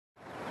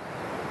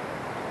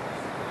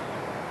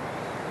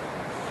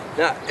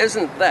Now,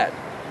 isn't that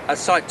a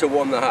sight to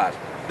warm the heart?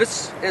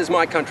 This is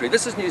my country,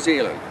 this is New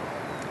Zealand.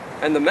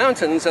 And the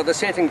mountains are the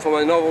setting for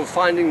my novel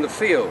Finding the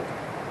Field.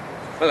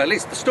 Well, at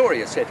least the story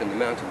is set in the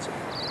mountains.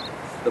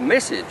 The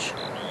message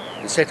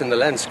is set in the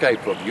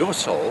landscape of your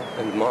soul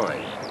and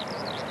mine.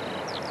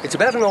 It's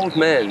about an old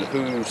man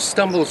who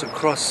stumbles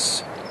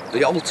across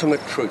the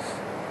ultimate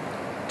truth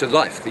to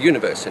life, the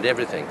universe and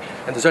everything.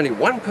 And there's only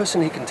one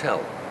person he can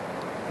tell,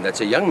 and that's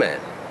a young man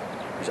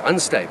who's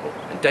unstable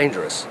and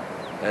dangerous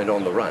and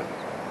on the run.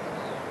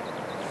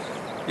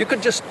 You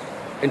could just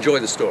enjoy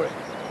the story.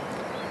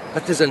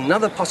 But there's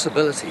another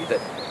possibility that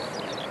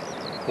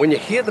when you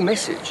hear the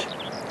message,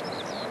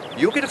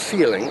 you'll get a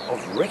feeling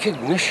of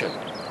recognition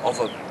of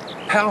a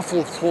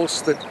powerful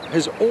force that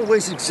has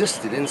always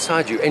existed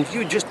inside you and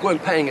you just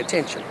weren't paying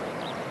attention.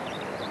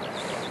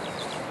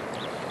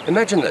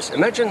 Imagine this.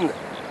 Imagine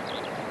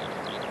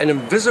an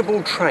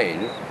invisible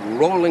train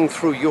rolling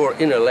through your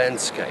inner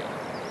landscape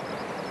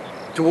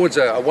towards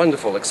a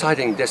wonderful,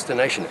 exciting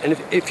destination. And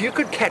if you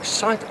could catch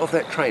sight of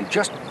that train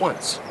just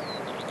once,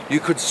 you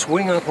could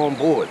swing up on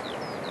board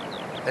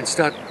and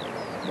start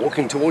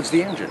walking towards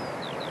the engine.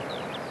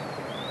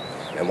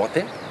 And what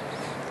then?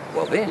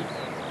 Well then,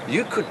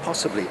 you could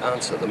possibly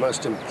answer the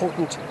most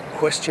important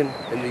question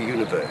in the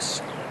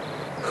universe.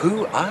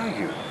 Who are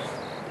you?